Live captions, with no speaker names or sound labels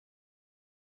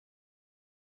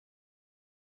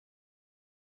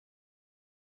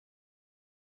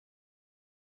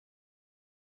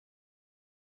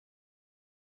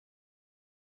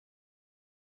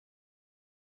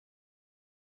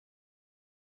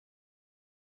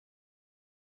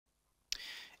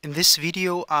In this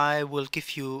video I will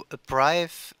give you a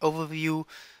brief overview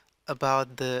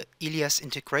about the ILIAS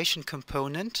integration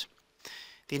component.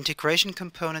 The integration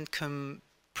component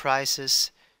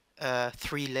comprises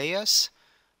three layers.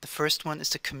 The first one is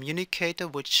the communicator,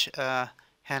 which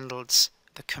handles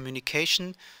the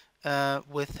communication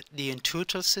with the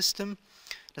INTUITEL system.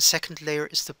 The second layer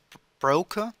is the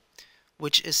broker,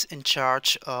 which is in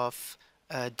charge of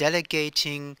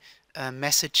delegating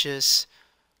messages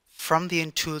from the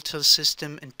INTUITEL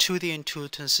system into the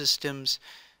INTUITEL systems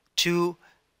to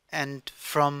and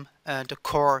from the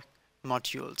core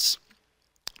modules.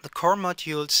 The core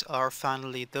modules are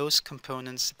finally those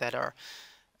components that are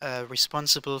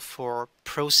responsible for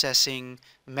processing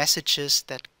messages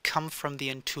that come from the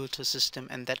INTUITEL system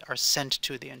and that are sent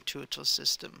to the INTUITEL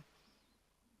system.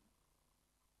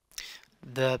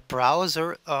 The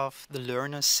browser of the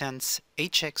learner sends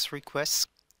AJAX requests.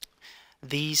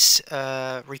 These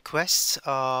requests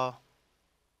are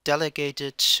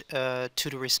delegated to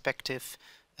the respective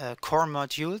core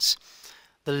modules.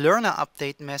 The learner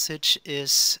update message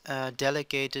is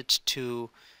delegated to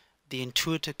the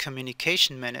INTUITEL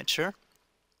communication manager,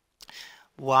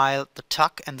 while the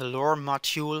TUG and the LOR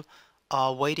module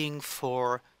are waiting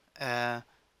for the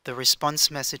response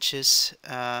messages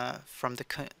from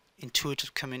the INTUITEL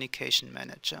communication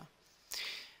manager.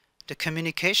 The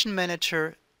communication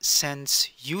manager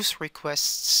sends use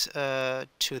requests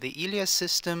to the ILIAS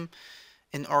system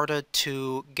in order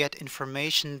to get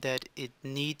information that it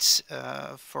needs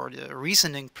for the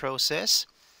reasoning process.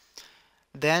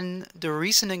 Then the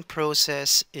reasoning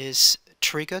process is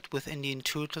triggered within the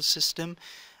INTUITEL system,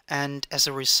 and as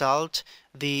a result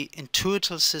the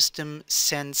INTUITEL system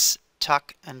sends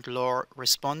TUG and LOR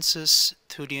responses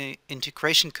to the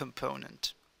integration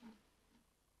component.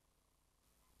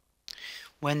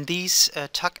 When these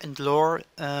TUG and LOR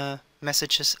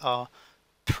messages are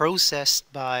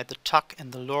processed by the TUG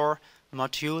and the LOR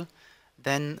module,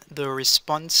 then the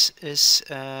response is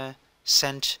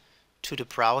sent to the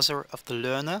browser of the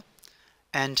learner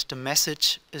and the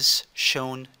message is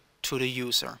shown to the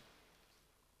user.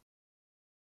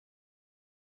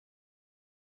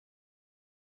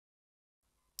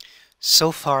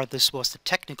 So far this was the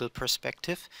technical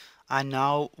perspective. I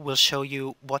now will show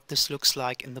you what this looks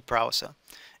like in the browser.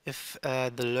 If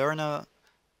the learner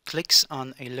clicks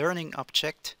on a learning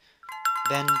object,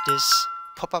 then this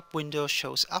pop-up window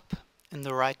shows up in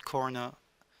the right corner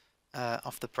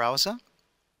of the browser.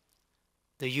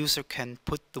 The user can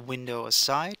put the window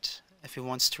aside if he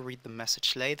wants to read the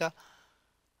message later,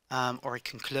 or he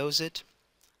can close it.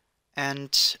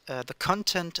 And the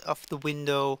content of the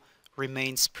window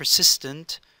remains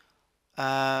persistent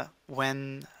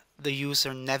when the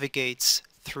user navigates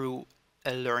through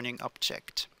a learning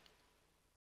object.